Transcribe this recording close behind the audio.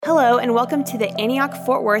Hello, and welcome to the Antioch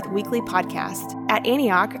Fort Worth Weekly Podcast. At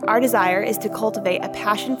Antioch, our desire is to cultivate a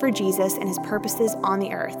passion for Jesus and his purposes on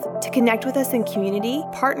the earth. To connect with us in community,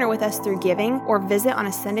 partner with us through giving, or visit on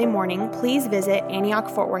a Sunday morning, please visit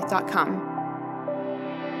AntiochFortWorth.com.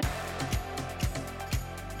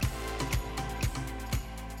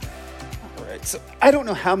 All right, so I don't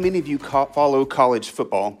know how many of you follow college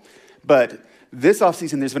football, but this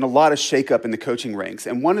offseason, there's been a lot of shakeup in the coaching ranks.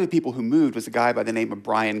 And one of the people who moved was a guy by the name of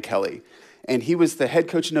Brian Kelly. And he was the head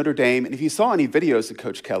coach of Notre Dame. And if you saw any videos of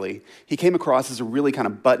Coach Kelly, he came across as a really kind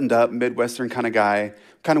of buttoned up, Midwestern kind of guy,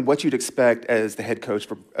 kind of what you'd expect as the head coach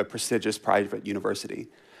for a prestigious private university.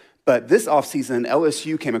 But this offseason,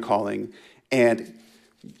 LSU came a-calling. And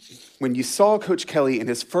when you saw Coach Kelly in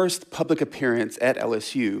his first public appearance at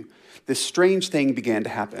LSU, this strange thing began to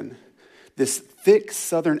happen. This thick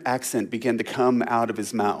Southern accent began to come out of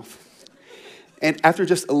his mouth. And after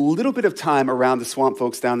just a little bit of time around the swamp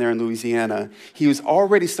folks down there in Louisiana, he was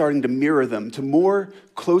already starting to mirror them, to more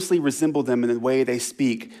closely resemble them in the way they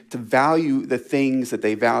speak, to value the things that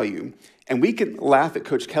they value. And we can laugh at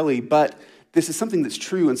Coach Kelly, but this is something that's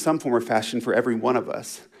true in some form or fashion for every one of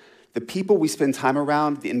us. The people we spend time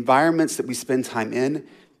around, the environments that we spend time in,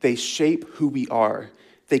 they shape who we are.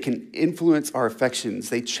 They can influence our affections.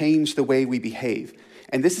 They change the way we behave.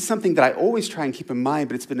 And this is something that I always try and keep in mind,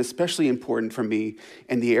 but it's been especially important for me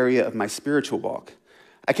in the area of my spiritual walk.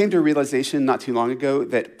 I came to a realization not too long ago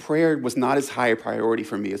that prayer was not as high a priority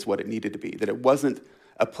for me as what it needed to be, that it wasn't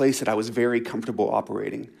a place that I was very comfortable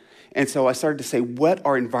operating. And so I started to say, what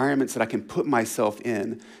are environments that I can put myself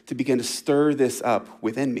in to begin to stir this up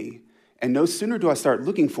within me? And no sooner do I start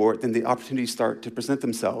looking for it than the opportunities start to present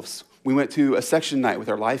themselves. We went to a section night with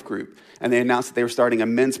our life group, and they announced that they were starting a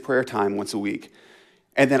men's prayer time once a week.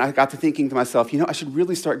 And then I got to thinking to myself, I should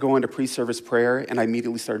really start going to pre-service prayer, and I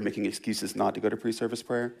immediately started making excuses not to go to pre-service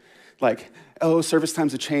prayer. Like, service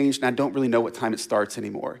times have changed, and I don't really know what time it starts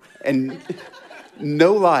anymore. And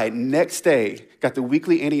no lie, next day, got the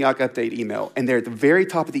weekly Antioch update email, and there at the very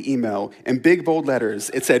top of the email, in big bold letters,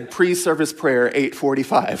 it said pre-service prayer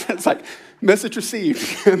 8:45. It's like, message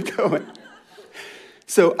received, I'm going.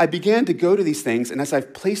 So I began to go to these things, and as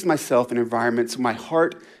I've placed myself in environments where my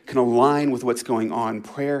heart can align with what's going on,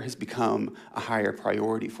 prayer has become a higher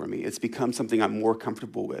priority for me. It's become something I'm more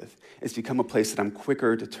comfortable with. It's become a place that I'm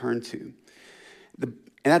quicker to turn to.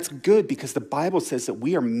 And that's good because the Bible says that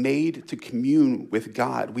we are made to commune with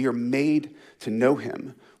God. We are made to know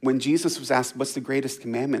him. When Jesus was asked, what's the greatest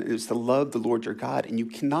commandment? It was to love the Lord your God. And you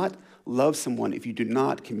cannot love someone if you do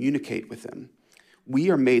not communicate with them.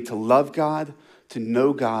 We are made to love God, to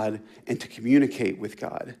know God, and to communicate with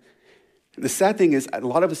God. And the sad thing is, a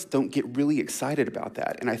lot of us don't get really excited about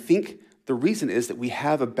that. And I think the reason is that we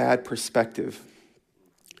have a bad perspective.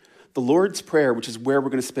 The Lord's Prayer, which is where we're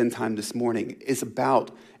going to spend time this morning, is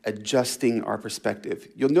about adjusting our perspective.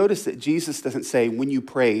 You'll notice that Jesus doesn't say, when you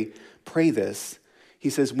pray, pray this. He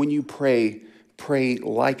says, when you pray, pray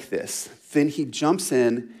like this. Then he jumps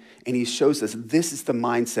in and he shows us this is the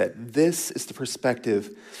mindset. This is the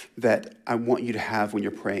perspective that I want you to have when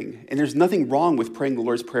you're praying. And there's nothing wrong with praying the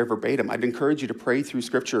Lord's Prayer verbatim. I'd encourage you to pray through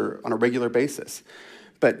Scripture on a regular basis.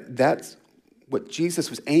 But that's what Jesus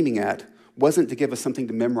was aiming at, wasn't to give us something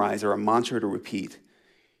to memorize or a mantra to repeat.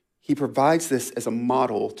 He provides this as a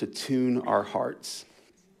model to tune our hearts.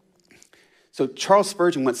 So Charles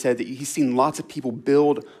Spurgeon once said that he's seen lots of people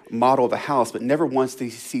build a model of a house, but never once did he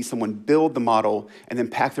see someone build the model and then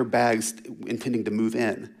pack their bags intending to move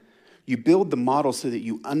in. You build the model so that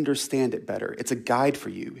you understand it better. It's a guide for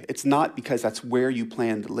you. It's not because that's where you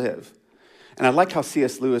plan to live. And I like how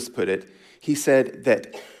C.S. Lewis put it. He said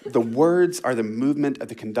that the words are the movement of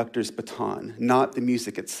the conductor's baton, not the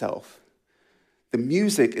music itself. The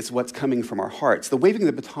music is what's coming from our hearts. The waving of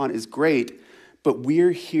the baton is great, but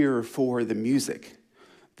we're here for the music.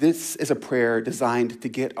 This is a prayer designed to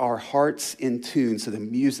get our hearts in tune so the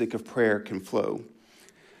music of prayer can flow.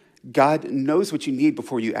 God knows what you need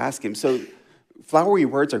before you ask him. So flowery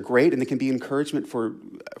words are great and they can be encouragement for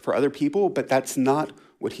other people, but that's not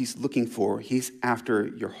what he's looking for. He's after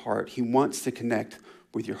your heart. He wants to connect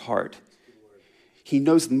with your heart. He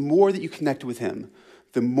knows the more that you connect with him,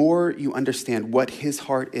 the more you understand what his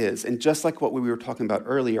heart is. And just like what we were talking about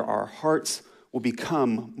earlier, our hearts will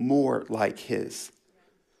become more like his.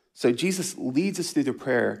 So Jesus leads us through the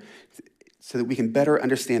prayer so that we can better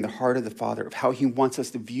understand the heart of the Father, of how he wants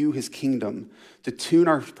us to view his kingdom, to tune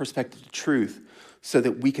our perspective to truth so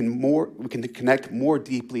that we can connect more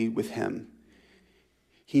deeply with him.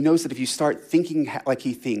 He knows that if you start thinking like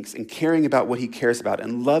he thinks and caring about what he cares about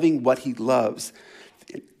and loving what he loves,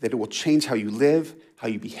 that it will change how you live, how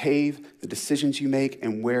you behave, the decisions you make,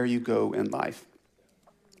 and where you go in life.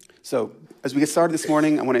 So as we get started this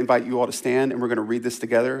morning, I want to invite you all to stand, and we're going to read this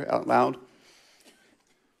together out loud.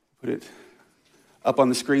 Put it up on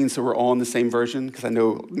the screen so we're all in the same version, because I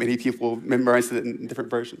know many people memorize it in different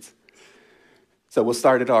versions. So we'll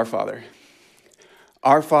start at Our Father.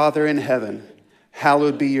 Our Father in heaven,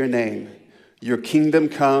 hallowed be your name. Your kingdom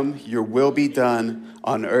come, your will be done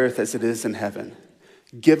on earth as it is in heaven.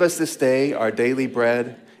 Give us this day our daily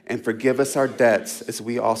bread, and forgive us our debts as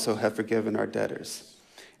we also have forgiven our debtors.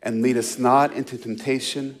 And lead us not into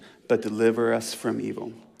temptation, but deliver us from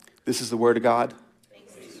evil. This is the word of God.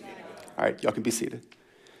 All right, y'all can be seated.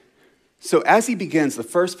 So as he begins, the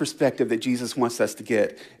first perspective that Jesus wants us to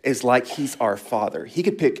get is like he's our Father. He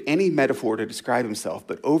could pick any metaphor to describe himself,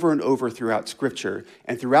 but over and over throughout Scripture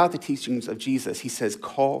and throughout the teachings of Jesus, he says,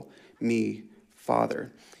 call me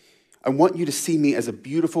Father. I want you to see me as a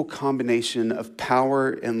beautiful combination of power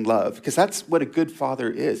and love, because that's what a good father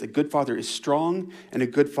is. A good father is strong, and a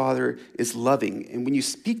good father is loving. And when you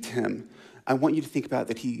speak to him, I want you to think about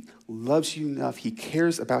that he loves you enough, he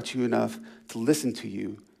cares about you enough to listen to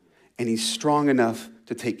you, and he's strong enough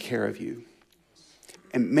to take care of you.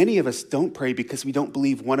 And many of us don't pray because we don't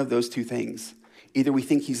believe one of those two things. Either we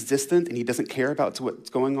think he's distant and he doesn't care about what's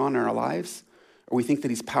going on in our lives, or we think that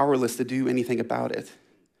he's powerless to do anything about it.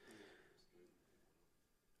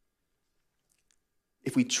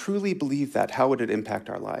 If we truly believe that, how would it impact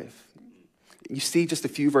our life? You see just a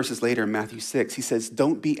few verses later in Matthew 6, he says,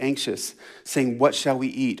 don't be anxious, saying, what shall we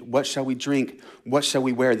eat? What shall we drink? What shall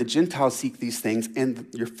we wear? The Gentiles seek these things, and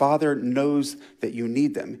your Father knows that you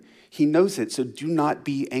need them. He knows it, so do not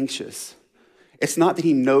be anxious. It's not that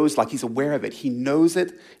he knows like he's aware of it. He knows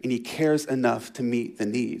it, and he cares enough to meet the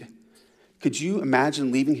need. Could you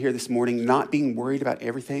imagine leaving here this morning not being worried about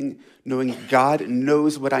everything, knowing God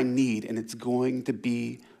knows what I need, and it's going to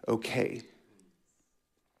be okay?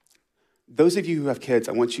 Those of you who have kids,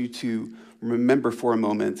 I want you to remember for a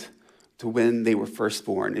moment to when they were first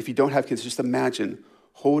born. If you don't have kids, just imagine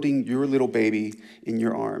holding your little baby in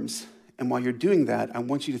your arms. And while you're doing that, I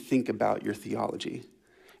want you to think about your theology.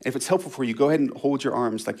 And if it's helpful for you, go ahead and hold your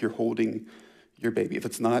arms like you're holding your baby. If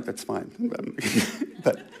it's not, that's fine.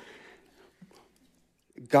 But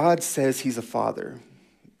God says he's a father.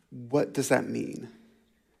 What does that mean?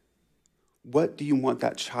 What do you want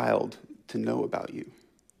that child to know about you?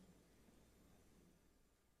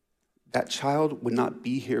 That child would not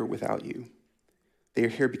be here without you. They are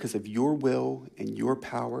here because of your will and your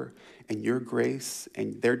power and your grace,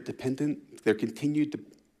 and their continued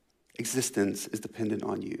existence is dependent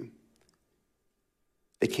on you.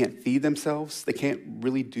 They can't feed themselves. They can't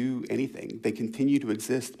really do anything. They continue to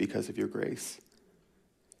exist because of your grace.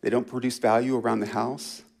 They don't produce value around the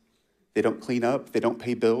house. They don't clean up. They don't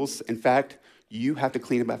pay bills. In fact, you have to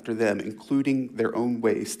clean up after them, including their own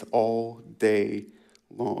waste all day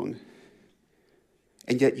long.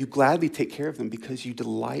 And yet you gladly take care of them because you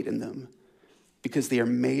delight in them, because they are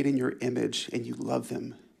made in your image and you love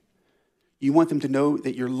them. You want them to know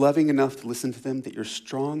that you're loving enough to listen to them, that you're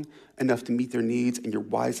strong enough to meet their needs, and you're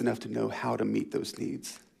wise enough to know how to meet those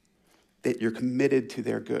needs, that you're committed to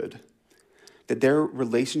their good, that their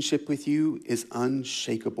relationship with you is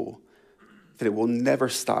unshakable, that it will never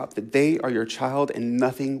stop, that they are your child and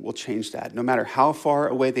nothing will change that. No matter how far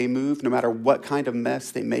away they move, no matter what kind of mess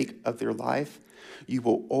they make of their life, you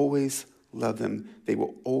will always love them. They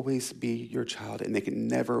will always be your child, and they can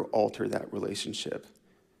never alter that relationship.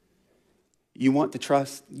 You want them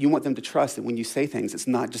to trust that when you say things, it's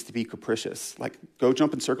not just to be capricious, like go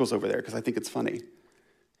jump in circles over there because I think it's funny.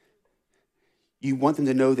 You want them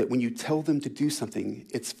to know that when you tell them to do something,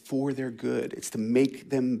 it's for their good. It's to make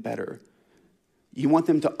them better. You want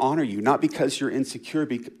them to honor you, not because you're insecure,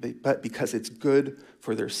 but because it's good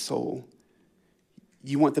for their soul.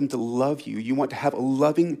 You want them to love you. You want to have a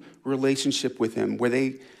loving relationship with them where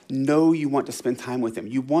they know you want to spend time with them.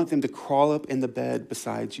 You want them to crawl up in the bed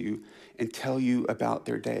beside you and tell you about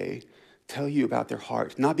their day, tell you about their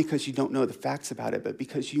heart, not because you don't know the facts about it, but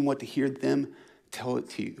because you want to hear them tell it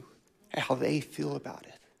to you, how they feel about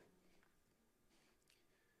it.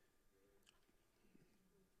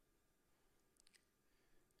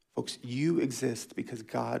 Folks, you exist because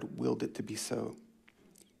God willed it to be so.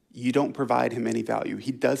 You don't provide him any value.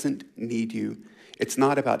 He doesn't need you. It's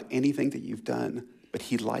not about anything that you've done, but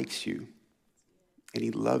he likes you and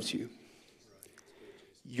he loves you.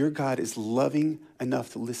 Your God is loving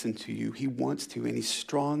enough to listen to you. He wants to, and he's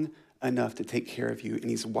strong enough to take care of you, and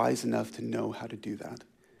he's wise enough to know how to do that.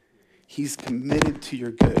 He's committed to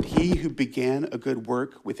your good. He who began a good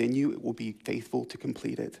work within you will be faithful to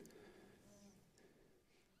complete it.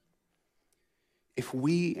 If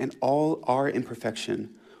we, in all our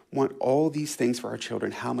imperfection, want all these things for our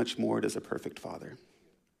children, how much more does a perfect Father?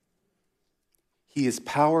 He is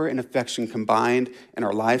power and affection combined in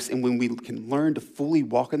our lives, and when we can learn to fully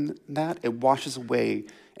walk in that, it washes away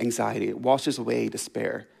anxiety, it washes away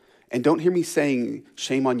despair. And don't hear me saying,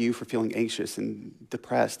 shame on you for feeling anxious and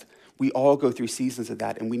depressed. We all go through seasons of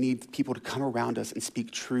that, and we need people to come around us and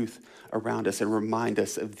speak truth around us and remind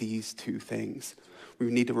us of these two things. We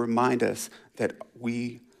need to remind us that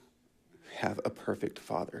we have a perfect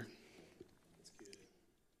Father.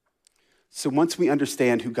 So once we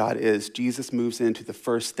understand who God is, Jesus moves into the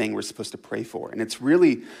first thing we're supposed to pray for. And it's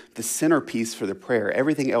really the centerpiece for the prayer.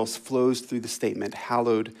 Everything else flows through the statement,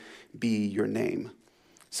 hallowed be your name.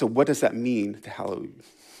 So what does that mean, to hallow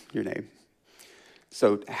your name?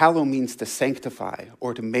 So hallow means to sanctify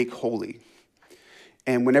or to make holy.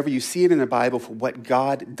 And whenever you see it in the Bible for what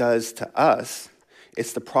God does to us,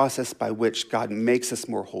 it's the process by which God makes us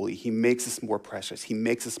more holy. He makes us more precious. He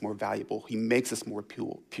makes us more valuable. He makes us more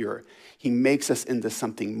pure. He makes us into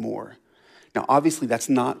something more. Now, obviously, that's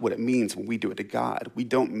not what it means when we do it to God. We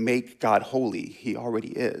don't make God holy. He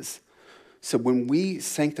already is. So when we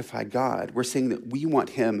sanctify God, we're saying that we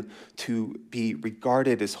want him to be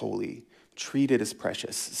regarded as holy, treated as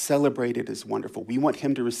precious, celebrated as wonderful. We want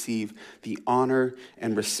him to receive the honor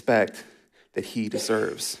and respect that he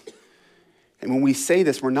deserves. And when we say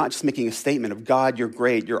this, we're not just making a statement of, God, you're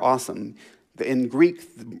great, you're awesome. In Greek,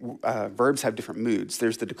 verbs have different moods.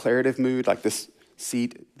 There's the declarative mood, like this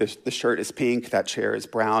seat, the shirt is pink, that chair is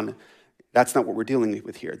brown. That's not what we're dealing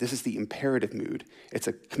with here. This is the imperative mood. It's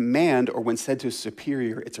a command, or when said to a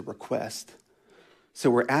superior, it's a request.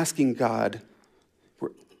 So we're asking God,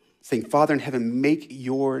 we're saying, Father in heaven, make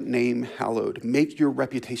your name hallowed. Make your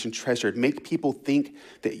reputation treasured. Make people think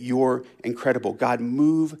that you're incredible. God,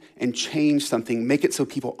 move and change something. Make it so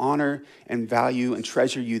people honor and value and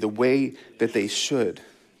treasure you the way that they should.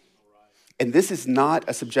 And this is not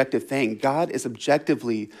a subjective thing. God is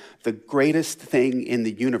objectively the greatest thing in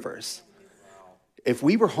the universe. If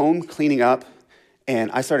we were home cleaning up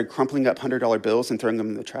and I started crumpling up $100 bills and throwing them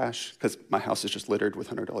in the trash, because my house is just littered with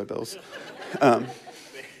 $100 bills,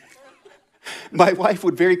 my wife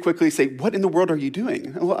would very quickly say, what in the world are you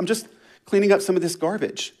doing? Well, I'm just cleaning up some of this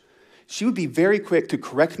garbage. She would be very quick to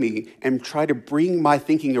correct me and try to bring my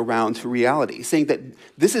thinking around to reality, saying that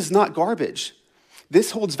this is not garbage.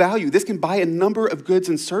 This holds value. This can buy a number of goods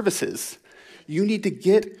and services. You need to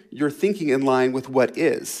get your thinking in line with what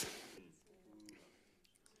is.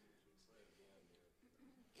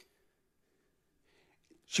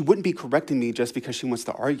 She wouldn't be correcting me just because she wants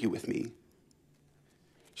to argue with me.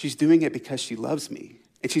 She's doing it because she loves me.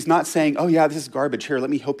 And she's not saying, oh yeah, this is garbage. Here, let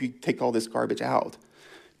me help you take all this garbage out.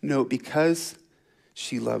 No, because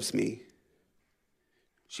she loves me,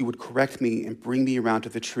 she would correct me and bring me around to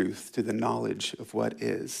the truth, to the knowledge of what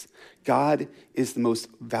is. God is the most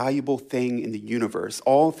valuable thing in the universe.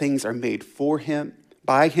 All things are made for him,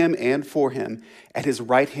 by him and for him. At his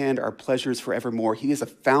right hand are pleasures forevermore. He is a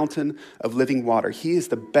fountain of living water. He is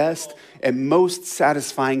the best and most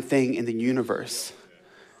satisfying thing in the universe.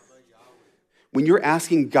 When you're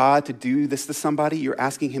asking God to do this to somebody, you're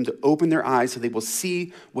asking him to open their eyes so they will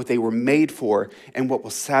see what they were made for and what will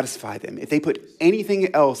satisfy them. If they put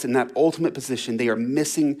anything else in that ultimate position, they are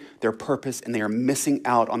missing their purpose and they are missing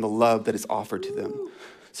out on the love that is offered to them.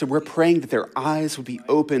 So we're praying that their eyes would be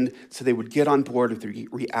opened so they would get on board with the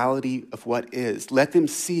reality of what is. Let them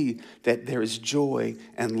see that there is joy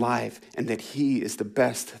and life and that he is the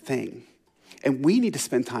best thing. And we need to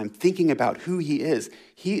spend time thinking about who he is.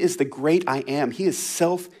 He is the great I am. He is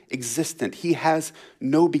self-existent. He has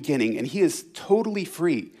no beginning, and he is totally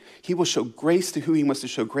free. He will show grace to who he wants to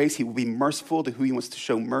show grace. He will be merciful to who he wants to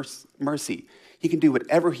show mercy. He can do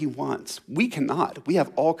whatever he wants. We cannot. We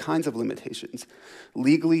have all kinds of limitations,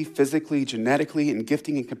 legally, physically, genetically, and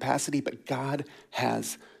gifting and capacity, but God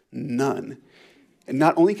has none. And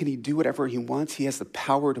not only can he do whatever he wants, he has the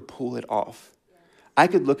power to pull it off. I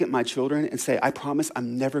could look at my children and say, I promise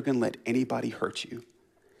I'm never going to let anybody hurt you.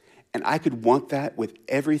 And I could want that with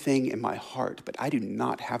everything in my heart, but I do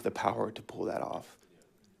not have the power to pull that off.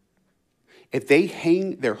 If they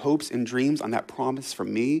hang their hopes and dreams on that promise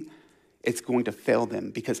from me, it's going to fail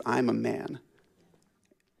them because I'm a man.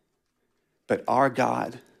 But our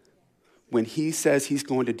God, when he says he's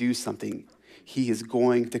going to do something, he is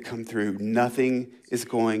going to come through. Nothing is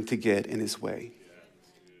going to get in his way.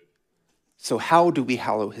 So how do we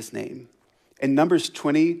hallow his name? In Numbers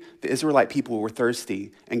 20, the Israelite people were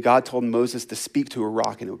thirsty, and God told Moses to speak to a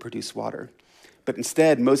rock and it would produce water. But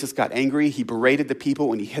instead, Moses got angry, he berated the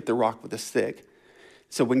people, and he hit the rock with a stick.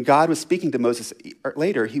 So when God was speaking to Moses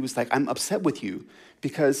later, he was like, I'm upset with you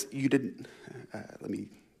because you didn't, let me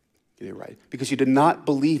get it right, because you did not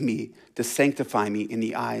believe me to sanctify me in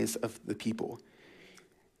the eyes of the people.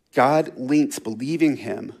 God links believing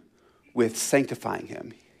him with sanctifying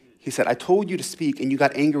him. He said, I told you to speak and you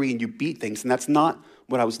got angry and you beat things, and that's not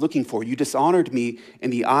what I was looking for. You dishonored me in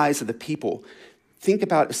the eyes of the people. Think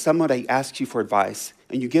about if somebody asks you for advice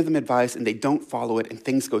and you give them advice and they don't follow it and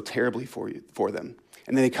things go terribly for them.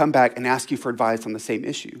 And then they come back and ask you for advice on the same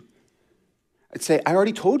issue. I'd say, I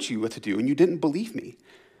already told you what to do and you didn't believe me.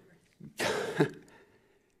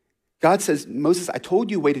 God says, Moses, I told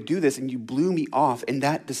you a way to do this and you blew me off, and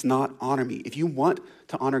that does not honor me. If you want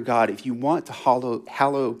to honor God, if you want to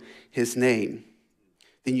hallow his name,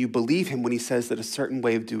 then you believe him when he says that a certain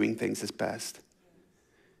way of doing things is best.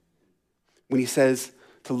 When he says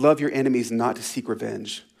to love your enemies, not to seek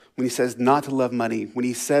revenge. When he says not to love money. When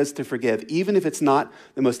he says to forgive, even if it's not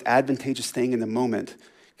the most advantageous thing in the moment,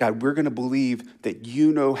 God, we're going to believe that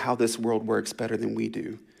you know how this world works better than we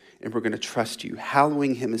do. And we're going to trust you.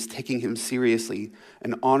 Hallowing him is taking him seriously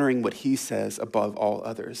and honoring what he says above all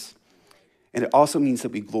others. And it also means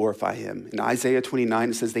that we glorify him. In Isaiah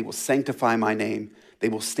 29, it says, they will sanctify my name. They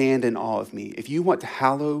will stand in awe of me. If you want to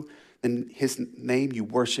hallow his name, you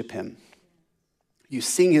worship him. You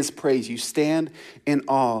sing his praise. You stand in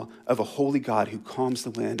awe of a holy God who calms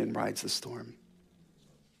the wind and rides the storm.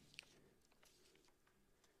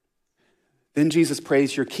 Then Jesus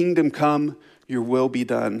prays, your kingdom come, your will be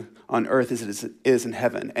done on earth as it is in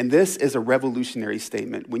heaven. And this is a revolutionary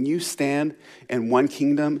statement. When you stand in one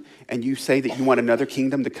kingdom and you say that you want another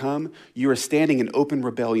kingdom to come, you are standing in open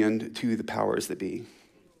rebellion to the powers that be.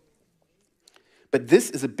 But this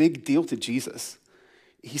is a big deal to Jesus.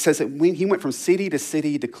 He says that when he went from city to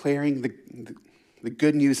city declaring the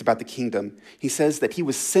good news about the kingdom, he says that he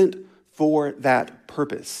was sent for that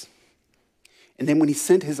purpose. And then when he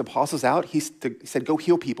sent his apostles out, he said, go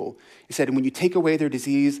heal people. He said, and when you take away their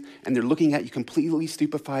disease and they're looking at you completely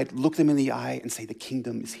stupefied, look them in the eye and say, the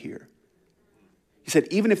kingdom is here. He said,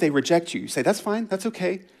 even if they reject you, say, that's fine, that's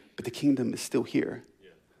okay, but the kingdom is still here. Yeah.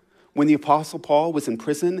 When the apostle Paul was in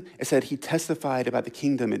prison, it said he testified about the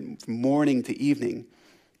kingdom from morning to evening.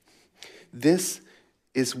 This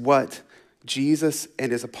is what Jesus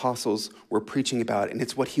and his apostles were preaching about, and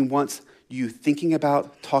it's what he wants you thinking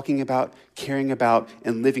about, talking about, caring about,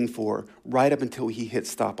 and living for right up until he hits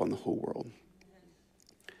stop on the whole world.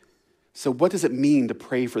 So what does it mean to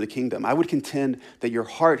pray for the kingdom? I would contend that your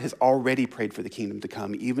heart has already prayed for the kingdom to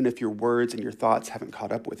come, even if your words and your thoughts haven't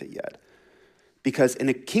caught up with it yet. Because in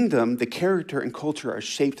a kingdom, the character and culture are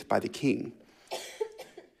shaped by the king.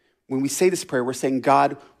 When we say this prayer, we're saying,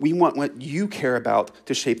 God, we want what you care about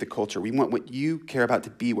to shape the culture. We want what you care about to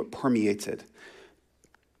be what permeates it.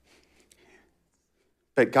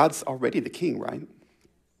 But God's already the king, right?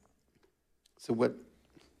 So what?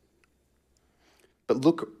 But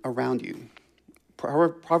look around you.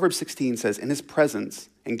 Proverbs 16 says, in his presence,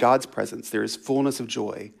 in God's presence, there is fullness of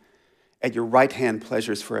joy. At your right hand,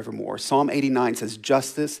 pleasures forevermore. Psalm 89 says,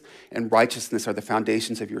 justice and righteousness are the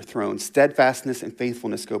foundations of your throne. Steadfastness and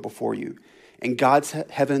faithfulness go before you. In God's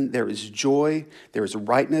heaven, there is joy, there is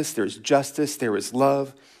rightness, there is justice, there is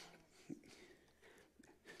love.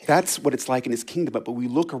 That's what it's like in his kingdom, but we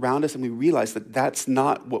look around us and we realize that that's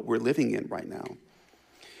not what we're living in right now.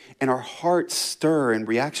 And our hearts stir in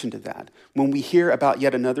reaction to that. When we hear about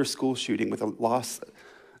yet another school shooting with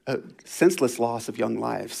a senseless loss of young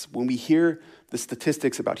lives, when we hear the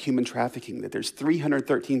statistics about human trafficking, that there's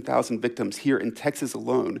 313,000 victims here in Texas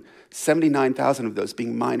alone, 79,000 of those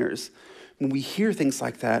being minors. When we hear things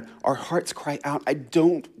like that, our hearts cry out, I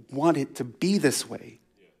don't want it to be this way.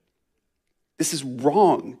 This is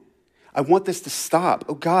wrong. I want this to stop.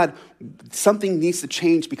 Oh God, something needs to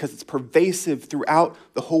change because it's pervasive throughout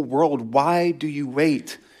the whole world. Why do you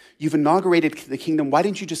wait? You've inaugurated the kingdom. Why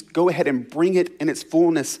didn't you just go ahead and bring it in its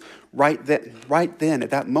fullness right then,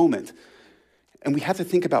 at that moment? And we have to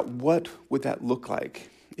think about what would that look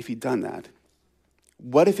like if he'd done that?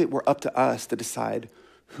 What if it were up to us to decide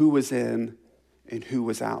who was in and who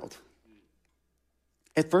was out?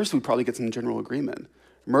 At first, we'd probably get some general agreement.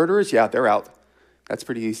 Murderers, yeah, they're out. That's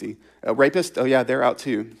pretty easy. Rapists, oh yeah, they're out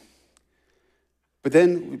too. But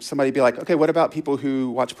then somebody would be like, okay, what about people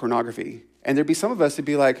who watch pornography? And there'd be some of us who'd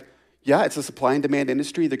be like, yeah, it's a supply and demand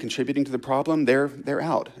industry. They're contributing to the problem. They're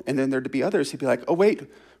out. And then there'd be others who'd be like, oh, wait,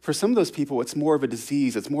 for some of those people, it's more of a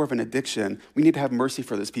disease. It's more of an addiction. We need to have mercy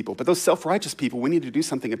for those people. But those self-righteous people, we need to do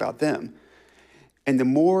something about them. And the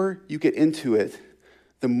more you get into it,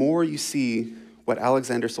 the more you see what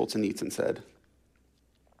Alexander Solzhenitsyn said.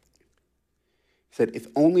 He said, if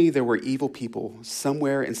only there were evil people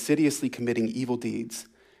somewhere insidiously committing evil deeds,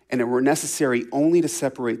 and it were necessary only to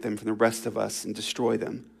separate them from the rest of us and destroy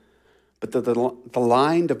them. But the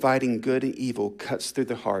line dividing good and evil cuts through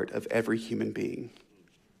the heart of every human being.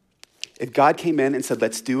 If God came in and said,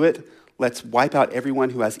 let's do it, let's wipe out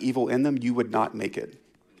everyone who has evil in them, you would not make it.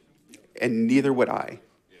 And neither would I.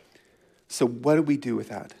 So what do we do with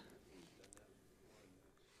that?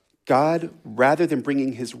 God, rather than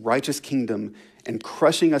bringing his righteous kingdom and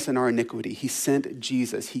crushing us in our iniquity, he sent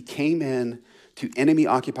Jesus. He came in to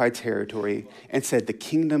enemy-occupied territory and said, the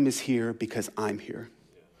kingdom is here because I'm here.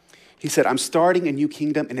 He said, I'm starting a new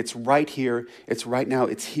kingdom, and it's right here. It's right now.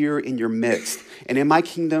 It's here in your midst. And in my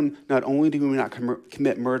kingdom, not only do we not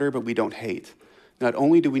commit murder, but we don't hate. Not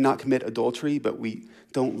only do we not commit adultery, but we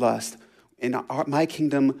don't lust. In my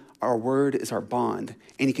kingdom, our word is our bond.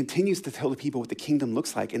 And he continues to tell the people what the kingdom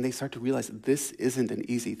looks like, and they start to realize that this isn't an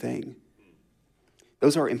easy thing.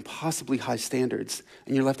 Those are impossibly high standards.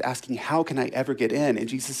 And you're left asking, how can I ever get in? And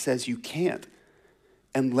Jesus says, you can't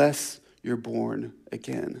unless you're born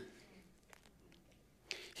again.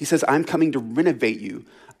 He says, I'm coming to renovate you.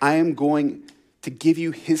 I am going to give you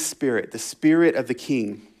his spirit, the spirit of the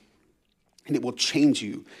king, and it will change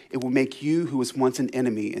you. It will make you who was once an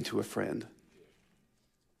enemy into a friend.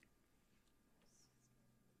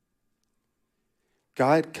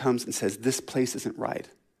 God comes and says, this place isn't right.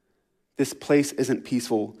 This place isn't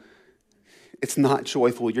peaceful. It's not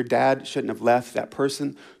joyful. Your dad shouldn't have left. That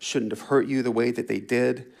person shouldn't have hurt you the way that they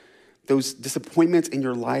did. Those disappointments in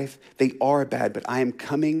your life, they are bad, but I am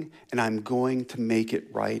coming and I'm going to make it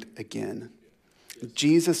right again.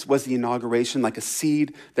 Jesus was the inauguration, like a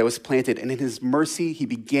seed that was planted, and in his mercy, he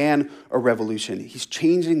began a revolution. He's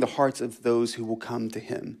changing the hearts of those who will come to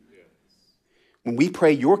him. When we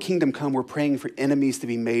pray, your kingdom come, we're praying for enemies to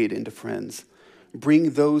be made into friends.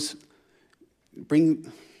 Bring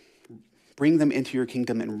them into your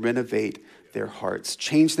kingdom and renovate their hearts.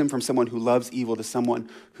 Change them from someone who loves evil to someone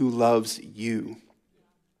who loves you.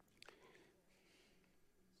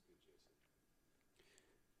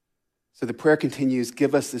 So the prayer continues,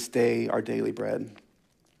 give us this day our daily bread.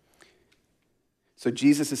 So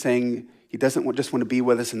Jesus is saying he doesn't just want to be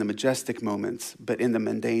with us in the majestic moments, but in the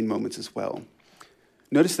mundane moments as well.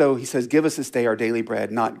 Notice though, he says, give us this day our daily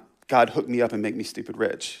bread, not God hook me up and make me stupid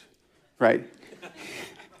rich, right?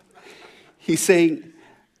 He's saying,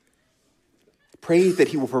 pray that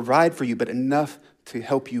he will provide for you, but enough to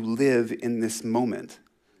help you live in this moment.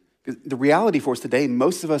 The reality for us today,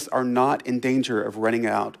 most of us are not in danger of running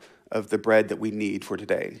out of the bread that we need for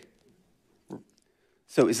today.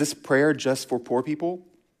 So is this prayer just for poor people?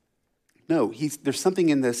 No, there's something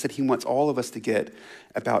in this that he wants all of us to get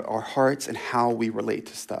about our hearts and how we relate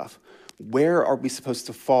to stuff. Where are we supposed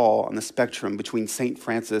to fall on the spectrum between St.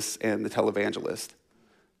 Francis and the televangelist?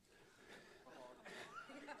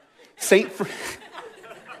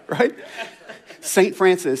 Right? St.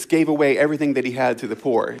 Francis gave away everything that he had to the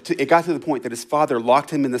poor. It got to the point that his father locked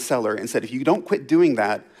him in the cellar and said, if you don't quit doing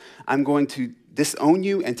that, I'm going to disown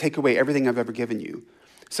you and take away everything I've ever given you.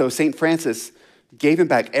 So St. Francis gave him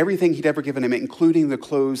back everything he'd ever given him, including the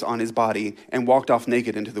clothes on his body, and walked off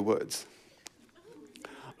naked into the woods.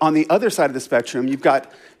 On the other side of the spectrum, you've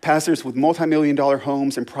got pastors with multi-million-dollar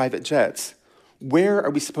homes and private jets. Where are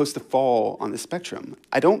we supposed to fall on the spectrum?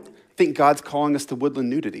 I don't think God's calling us to woodland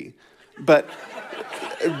nudity, but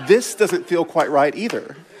this doesn't feel quite right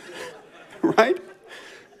either, right?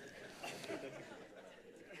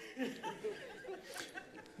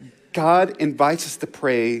 God invites us to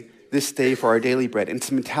pray this day for our daily bread. And it's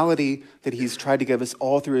a mentality that he's tried to give us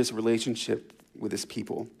all through his relationship with his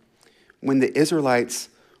people. When the Israelites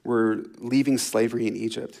were leaving slavery in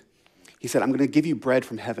Egypt, he said, I'm going to give you bread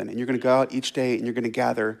from heaven, and you're going to go out each day and you're going to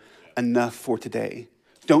gather enough for today.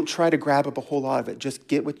 Don't try to grab up a whole lot of it. Just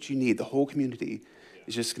get what you need. The whole community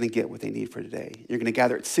is just going to get what they need for today. You're going to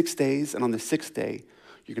gather it 6 days, and on the 6th day,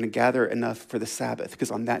 you're going to gather enough for the Sabbath,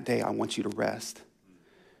 because on that day, I want you to rest.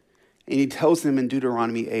 And he tells them in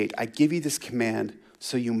Deuteronomy 8, I give you this command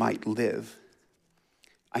so you might live.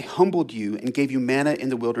 I humbled you and gave you manna in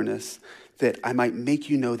the wilderness, that I might make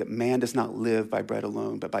you know that man does not live by bread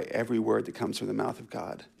alone, but by every word that comes from the mouth of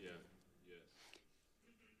God.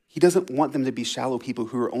 He doesn't want them to be shallow people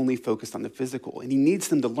who are only focused on the physical. And he needs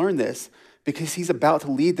them to learn this because he's about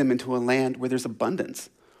to lead them into a land where there's abundance,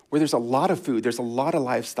 where there's a lot of food, there's a lot of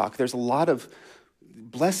livestock, there's a lot of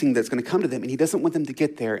blessing that's going to come to them. And he doesn't want them to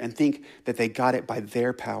get there and think that they got it by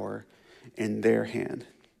their power in their hand.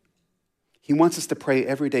 He wants us to pray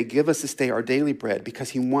every day, give us this day our daily bread, because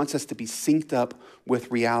he wants us to be synced up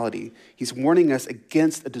with reality. He's warning us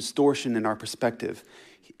against a distortion in our perspective.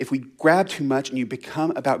 If we grab too much and you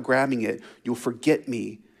become about grabbing it, you'll forget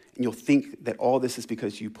me, and you'll think that all this is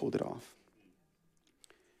because you pulled it off.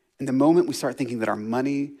 And the moment we start thinking that our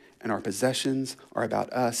money and our possessions are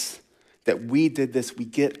about us, that we did this, we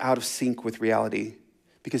get out of sync with reality.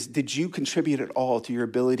 Because did you contribute at all to your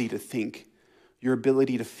ability to think, your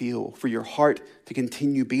ability to feel, for your heart to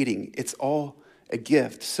continue beating? It's all a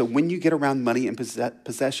gift. So when you get around money and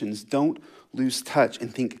possessions, don't lose touch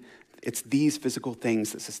and think it's these physical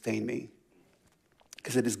things that sustain me.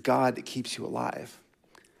 Because it is God that keeps you alive.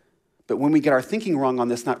 But when we get our thinking wrong on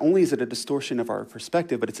this, not only is it a distortion of our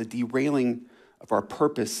perspective, but it's a derailing of our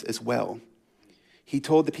purpose as well. He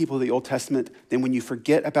told the people of the Old Testament, then when you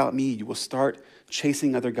forget about me, you will start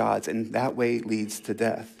chasing other gods, and that way leads to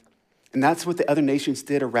death. And that's what the other nations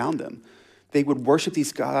did around them. They would worship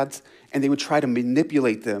these gods, and they would try to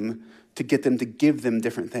manipulate them to get them to give them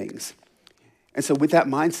different things. And so with that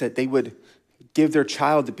mindset, they would give their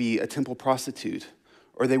child to be a temple prostitute,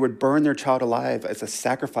 or they would burn their child alive as a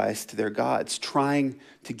sacrifice to their gods, trying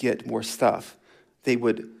to get more stuff. They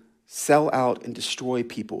would sell out and destroy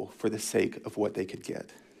people for the sake of what they could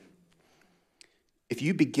get. If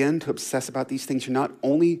you begin to obsess about these things, you're not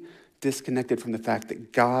only disconnected from the fact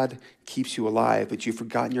that God keeps you alive, but you've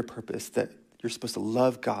forgotten your purpose, that you're supposed to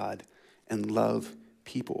love God and love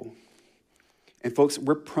people. And folks,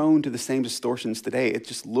 we're prone to the same distortions today. It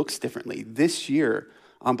just looks differently. This year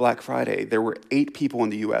on Black Friday, there were 8 people in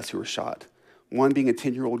the US who were shot. 1 being a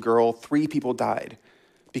 10-year-old girl, 3 people died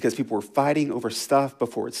because people were fighting over stuff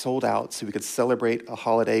before it sold out so we could celebrate a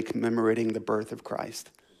holiday commemorating the birth of Christ.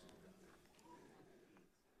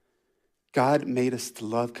 God made us to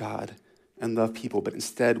love God and love people, but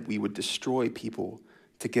instead we would destroy people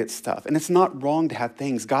to get stuff. And it's not wrong to have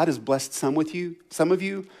things. God has blessed some of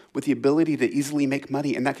you with the ability to easily make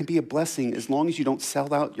money, and that can be a blessing as long as you don't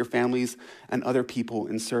sell out your families and other people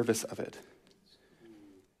in service of it.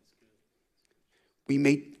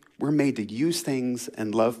 We're made to use things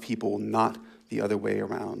and love people, not the other way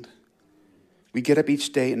around. We get up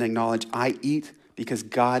each day and acknowledge, I eat because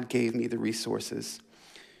God gave me the resources.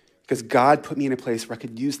 Because God put me in a place where I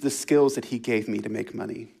could use the skills that he gave me to make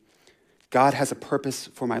money. God has a purpose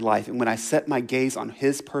for my life, and when I set my gaze on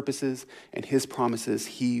his purposes and his promises,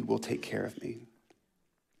 he will take care of me.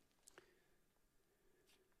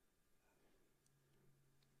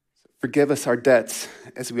 Forgive us our debts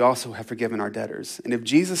as we also have forgiven our debtors. And if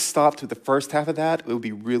Jesus stopped with the first half of that, it would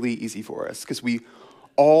be really easy for us because we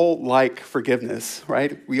all like forgiveness,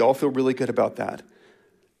 right? We all feel really good about that.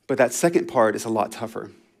 But that second part is a lot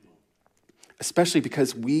tougher, especially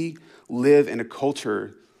because we live in a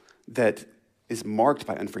culture that is marked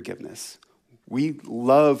by unforgiveness. We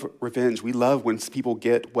love revenge. We love when people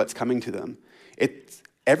get what's coming to them. It's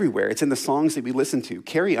everywhere. It's in the songs that we listen to.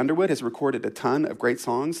 Carrie Underwood has recorded a ton of great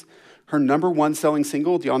songs. Her #1 selling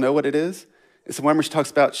single, do y'all know what it is? It's the one where she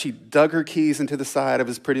talks about she dug her keys into the side of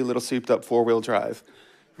his pretty little souped up 4-wheel drive,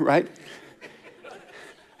 right?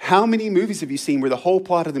 How many movies have you seen where the whole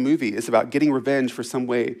plot of the movie is about getting revenge for some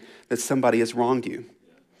way that somebody has wronged you?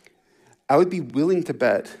 I would be willing to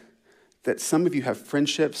bet that some of you have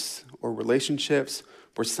friendships or relationships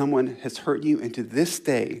where someone has hurt you, and to this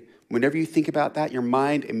day, whenever you think about that, your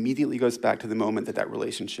mind immediately goes back to the moment that that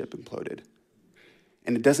relationship imploded.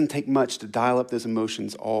 And it doesn't take much to dial up those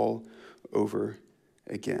emotions all over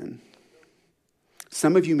again.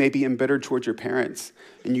 Some of you may be embittered towards your parents,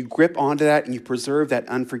 and you grip onto that and you preserve that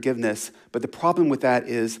unforgiveness. But the problem with that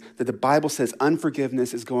is that the Bible says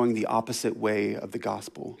unforgiveness is going the opposite way of the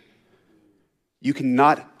gospel. You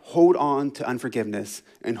cannot hold on to unforgiveness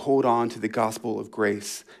and hold on to the gospel of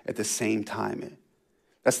grace at the same time.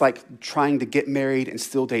 That's like trying to get married and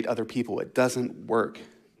still date other people. It doesn't work.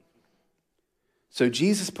 So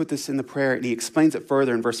Jesus put this in the prayer, and he explains it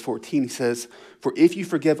further in verse 14. He says, "For if you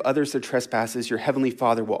forgive others their trespasses, your heavenly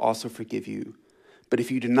Father will also forgive you. But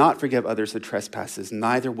if you do not forgive others their trespasses,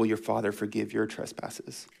 neither will your Father forgive your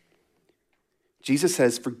trespasses." Jesus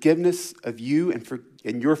says forgiveness of you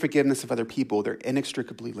and your forgiveness of other people, they're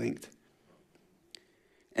inextricably linked.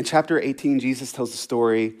 In chapter 18, Jesus tells the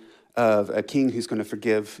story of a king who's going to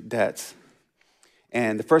forgive debts.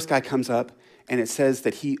 And the first guy comes up, and it says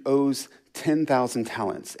that he owes 10,000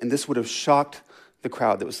 talents. And this would have shocked the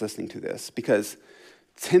crowd that was listening to this, because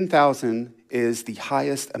 10,000 is the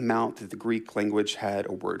highest amount that the Greek language had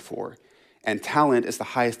a word for. And talent is the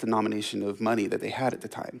highest denomination of money that they had at the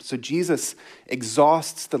time. So Jesus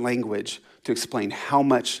exhausts the language to explain how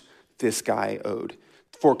much this guy owed.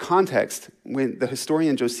 For context, when the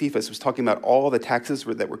historian Josephus was talking about all the taxes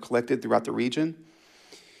that were collected throughout the region,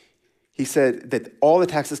 he said that all the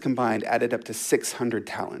taxes combined added up to 600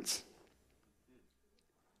 talents.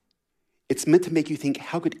 It's meant to make you think,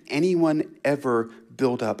 how could anyone ever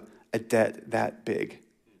build up a debt that big?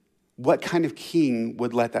 What kind of king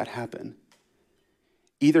would let that happen?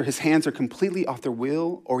 Either his hands are completely off their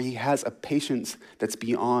wheel, or he has a patience that's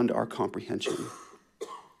beyond our comprehension.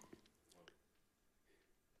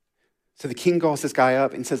 So the king calls this guy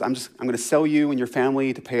up and says, I'm going to sell you and your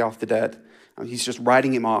family to pay off the debt. He's just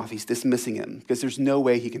writing him off. He's dismissing him because there's no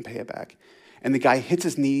way he can pay it back. And the guy hits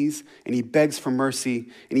his knees and he begs for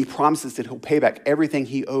mercy and he promises that he'll pay back everything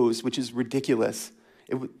he owes, which is ridiculous.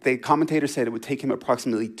 The commentator said it would take him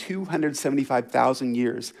approximately 275,000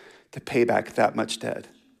 years to pay back that much debt.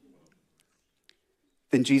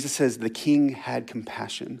 Then Jesus says the king had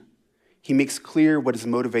compassion. He makes clear what his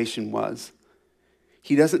motivation was.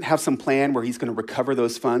 He doesn't have some plan where he's going to recover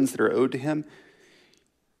those funds that are owed to him.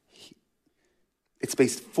 It's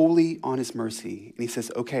based fully on his mercy. And he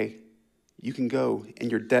says, okay, you can go and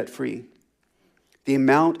you're debt free. The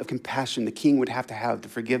amount of compassion the king would have to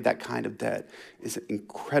forgive that kind of debt is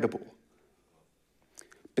incredible.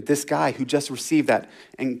 But this guy who just received that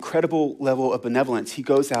incredible level of benevolence, he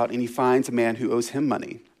goes out and he finds a man who owes him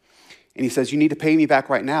money. And he says, you need to pay me back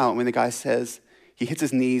right now. And when the guy says, he hits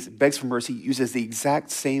his knees, begs for mercy, uses the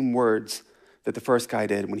exact same words that the first guy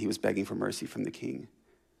did when he was begging for mercy from the king.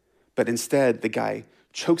 But instead, the guy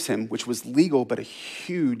chokes him, which was legal, but a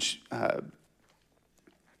huge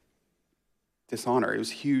dishonor. It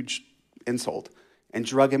was a huge insult, and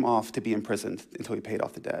drug him off to be imprisoned until he paid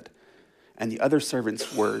off the debt. And the other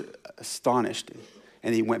servants were astonished,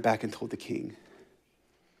 and he went back and told the king.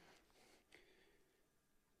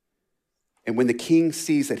 And when the king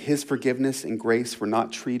sees that his forgiveness and grace were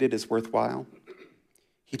not treated as worthwhile,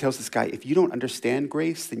 he tells this guy, if you don't understand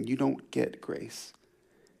grace, then you don't get grace.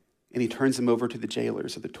 And he turns him over to the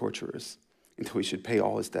jailers or the torturers until he should pay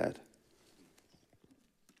all his debt.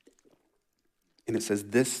 And it says,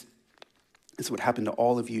 this is what happened to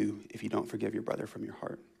all of you if you don't forgive your brother from your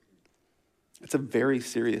heart. It's a very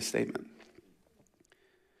serious statement.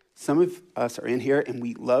 Some of us are in here and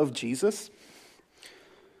we love Jesus,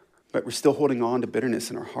 but we're still holding on to bitterness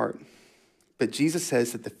in our heart. But Jesus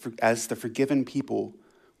says that as the forgiven people,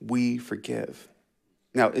 we forgive.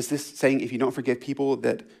 Now, is this saying if you don't forgive people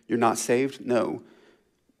that you're not saved? No.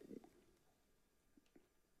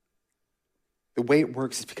 The way it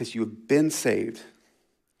works is because you have been saved,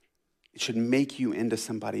 it should make you into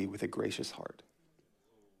somebody with a gracious heart.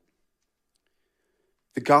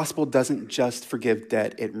 The gospel doesn't just forgive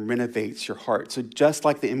debt, it renovates your heart. So just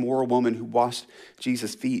like the immoral woman who washed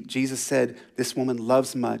Jesus' feet, Jesus said, this woman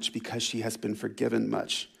loves much because she has been forgiven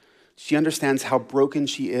much. She understands how broken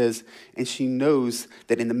she is, and she knows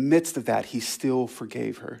that in the midst of that, he still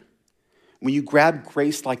forgave her. When you grab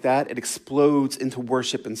grace like that, it explodes into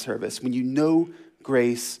worship and service. When you know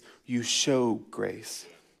grace, you show grace.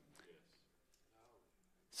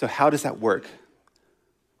 So how does that work?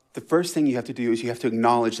 The first thing you have to do is you have to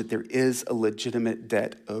acknowledge that there is a legitimate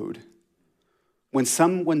debt owed. When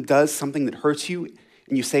someone does something that hurts you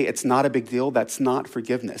and you say it's not a big deal, that's not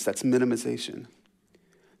forgiveness, that's minimization.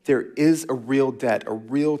 There is a real debt, a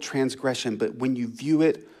real transgression, but when you view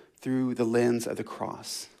it through the lens of the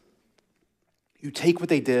cross, you take what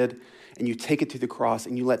they did and you take it to the cross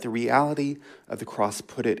and you let the reality of the cross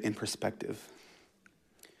put it in perspective.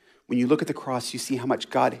 When you look at the cross, you see how much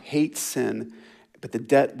God hates sin, but the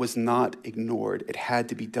debt was not ignored. It had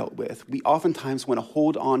to be dealt with. We oftentimes want to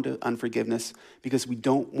hold on to unforgiveness because we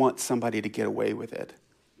don't want somebody to get away with it.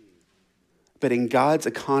 But in God's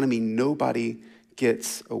economy, nobody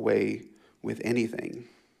gets away with anything.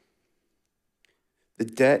 The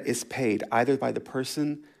debt is paid either by the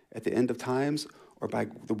person at the end of times or by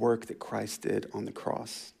the work that Christ did on the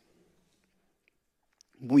cross.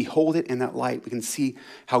 When we hold it in that light, we can see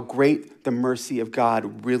how great the mercy of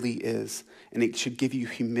God really is. And it should give you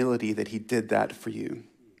humility that he did that for you.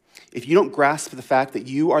 If you don't grasp the fact that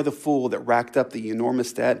you are the fool that racked up the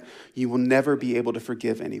enormous debt, you will never be able to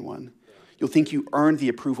forgive anyone. You'll think you earned the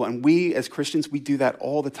approval. And we as Christians, we do that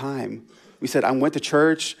all the time. We said, I went to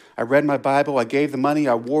church, I read my Bible, I gave the money,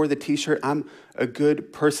 I wore the t-shirt, I'm a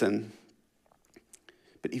good person.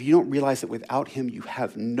 But if you don't realize that without him, you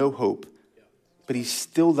have no hope, but he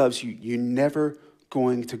still loves you, you're never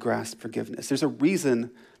going to grasp forgiveness. There's a reason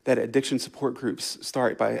that addiction support groups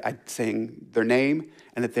start by saying their name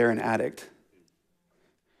and that they're an addict.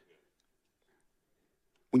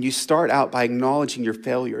 When you start out by acknowledging your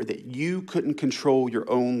failure, that you couldn't control your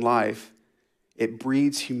own life, it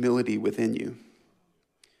breeds humility within you.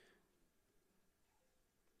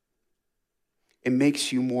 It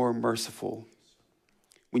makes you more merciful.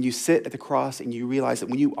 When you sit at the cross and you realize that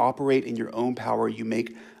when you operate in your own power, you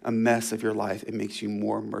make a mess of your life, it makes you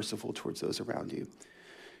more merciful towards those around you.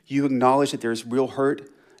 You acknowledge that there's real hurt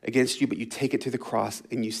against you, but you take it to the cross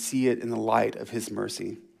and you see it in the light of his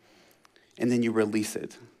mercy. And then you release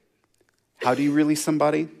it. How do you release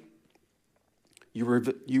somebody? You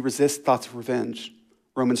resist thoughts of revenge.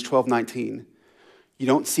 Romans 12:19. You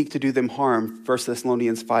don't seek to do them harm. 1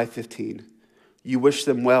 Thessalonians 5:15. You wish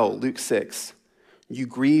them well. Luke 6. You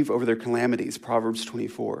grieve over their calamities. Proverbs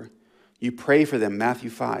 24. You pray for them. Matthew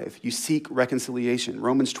 5. You seek reconciliation.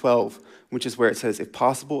 Romans 12, which is where it says, if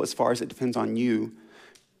possible, as far as it depends on you,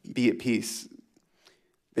 be at peace.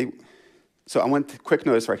 So I want a quick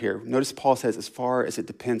notice right here. Notice Paul says, as far as it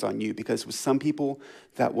depends on you, because with some people,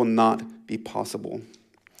 that will not be possible.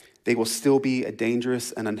 They will still be a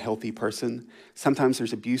dangerous and unhealthy person. Sometimes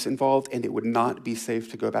there's abuse involved, and it would not be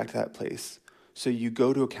safe to go back to that place. So you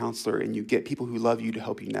go to a counselor, and you get people who love you to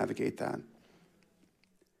help you navigate that.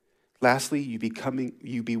 Lastly, you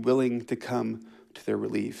be willing to come to their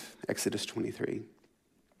relief. Exodus 23.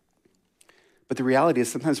 But the reality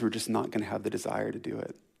is sometimes we're just not going to have the desire to do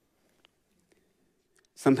it.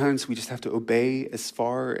 Sometimes we just have to obey as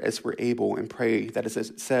far as we're able and pray that, as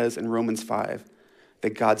it says in Romans 5,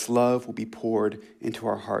 that God's love will be poured into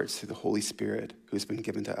our hearts through the Holy Spirit who has been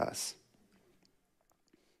given to us.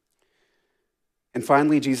 And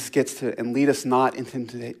finally, Jesus gets to and lead us not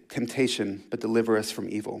into temptation, but deliver us from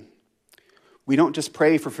evil. We don't just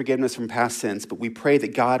pray for forgiveness from past sins, but we pray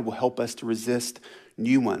that God will help us to resist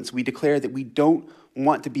new ones. We declare that we don't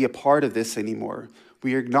want to be a part of this anymore.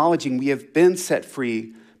 We are acknowledging we have been set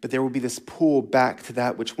free, but there will be this pull back to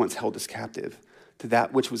that which once held us captive, to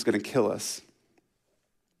that which was going to kill us.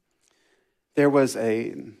 There's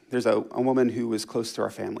a woman who was close to our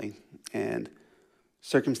family, and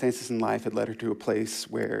circumstances in life had led her to a place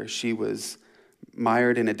where she was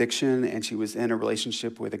mired in addiction, and she was in a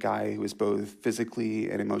relationship with a guy who was both physically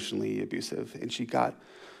and emotionally abusive. And she got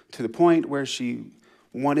to the point where she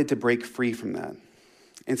wanted to break free from that.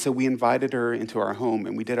 And so we invited her into our home,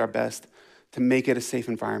 and we did our best to make it a safe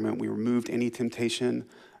environment. We removed any temptation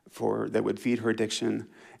that would feed her addiction.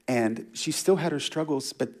 And she still had her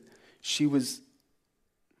struggles, but she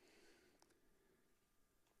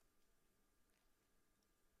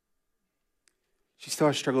still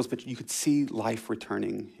had struggles, but you could see life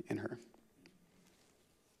returning in her.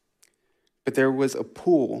 But there was a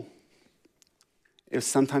pull. It was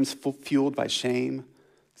sometimes fueled by shame.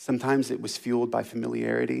 Sometimes it was fueled by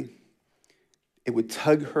familiarity. It would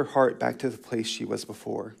tug her heart back to the place she was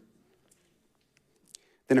before.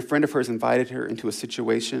 Then a friend of hers invited her into a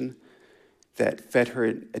situation that fed her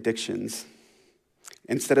addictions.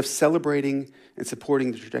 Instead of celebrating and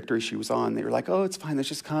supporting the trajectory she was on, they were like, oh, it's fine, let's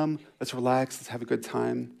just come, let's relax, let's have a good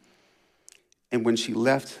time. And when she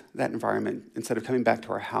left that environment, instead of coming back to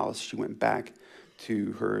our house, she went back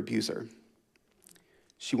to her abuser.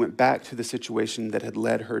 She went back to the situation that had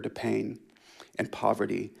led her to pain and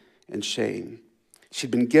poverty and shame.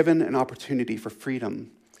 She'd been given an opportunity for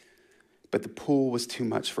freedom, but the pull was too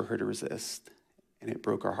much for her to resist, and it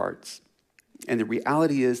broke our hearts. And the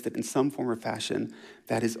reality is that in some form or fashion,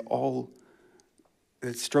 that is all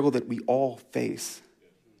the struggle that we all face.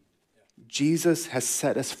 Jesus has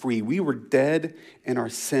set us free. We were dead in our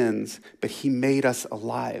sins, but he made us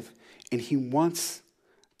alive. And he wants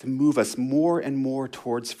to move us more and more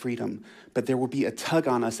towards freedom. But there will be a tug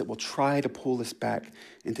on us that will try to pull us back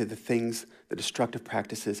into the things, the destructive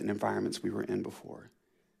practices and environments we were in before.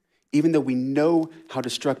 Even though we know how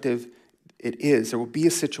destructive it is, there will be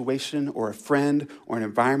a situation or a friend or an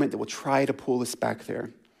environment that will try to pull us back there.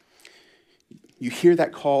 You hear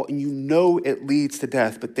that call and you know it leads to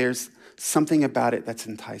death, but there's something about it that's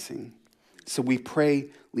enticing. So we pray,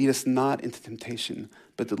 lead us not into temptation,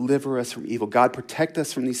 but deliver us from evil. God, protect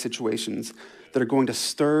us from these situations that are going to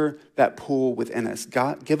stir that pull within us.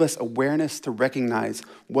 God, give us awareness to recognize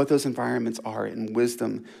what those environments are and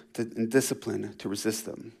wisdom and discipline to resist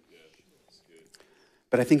them.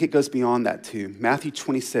 But I think it goes beyond that too. Matthew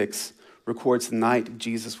 26 records the night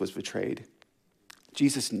Jesus was betrayed.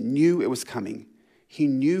 Jesus knew it was coming. He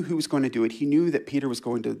knew who was going to do it. He knew that Peter was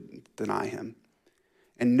going to deny him.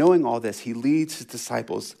 And knowing all this, he leads his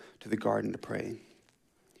disciples to the garden to pray.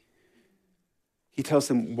 He tells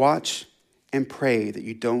them, watch and pray that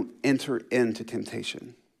you don't enter into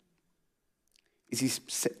temptation. Is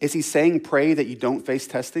he saying pray that you don't face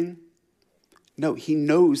testing? No, he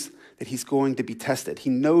knows that he's going to be tested. He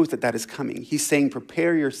knows that that is coming. He's saying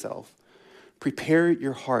prepare yourself. Prepare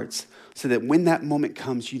your hearts so that when that moment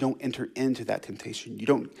comes, you don't enter into that temptation. You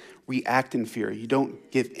don't react in fear. You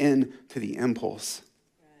don't give in to the impulse.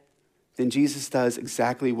 Then Jesus does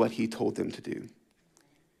exactly what he told them to do.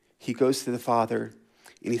 He goes to the Father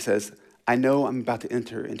and he says, I know I'm about to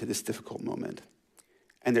enter into this difficult moment.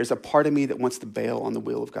 And there's a part of me that wants to bail on the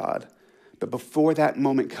will of God. But before that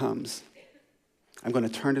moment comes, I'm going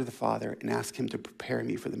to turn to the Father and ask him to prepare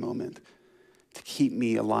me for the moment, to keep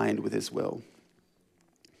me aligned with his will.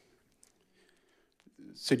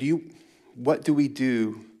 So what do we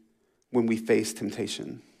do when we face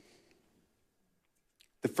temptation?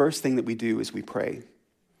 The first thing that we do is we pray.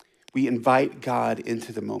 We invite God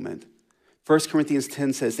into the moment. 1 Corinthians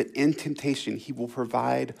 10 says that in temptation, he will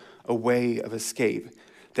provide a way of escape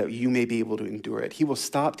that you may be able to endure it. He will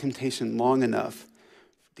stop temptation long enough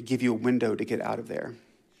to give you a window to get out of there.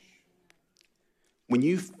 When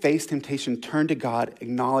you face temptation, turn to God,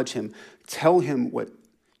 acknowledge him, tell him what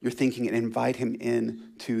you're thinking, and invite him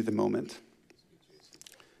into the moment.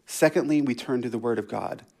 Secondly, we turn to the Word of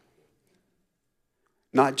God.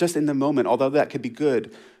 Not just in the moment, although that could be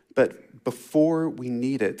good, but before we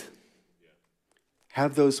need it,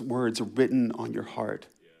 have those words written on your heart.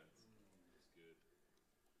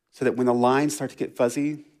 So that when the lines start to get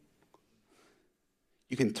fuzzy,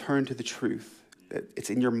 you can turn to the truth. That it's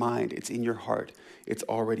in your mind, it's in your heart, it's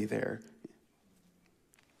already there.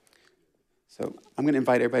 So I'm going to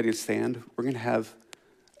invite everybody to stand. We're going to have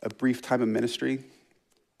a brief time of ministry.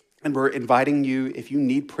 And we're inviting you, if you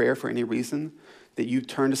need prayer for any reason, that you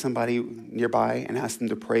turn to somebody nearby and ask them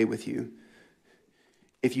to pray with you.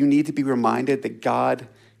 If you need to be reminded that God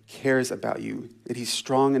cares about you, that he's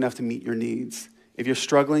strong enough to meet your needs. If you're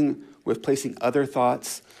struggling with placing other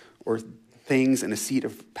thoughts or things in a seat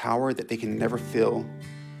of power that they can never fill,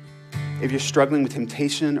 if you're struggling with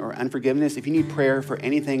temptation or unforgiveness, if you need prayer for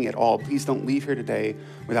anything at all, please don't leave here today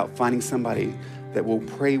without finding somebody that will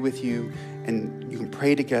pray with you, and you can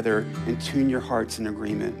pray together and tune your hearts in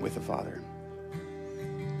agreement with the Father.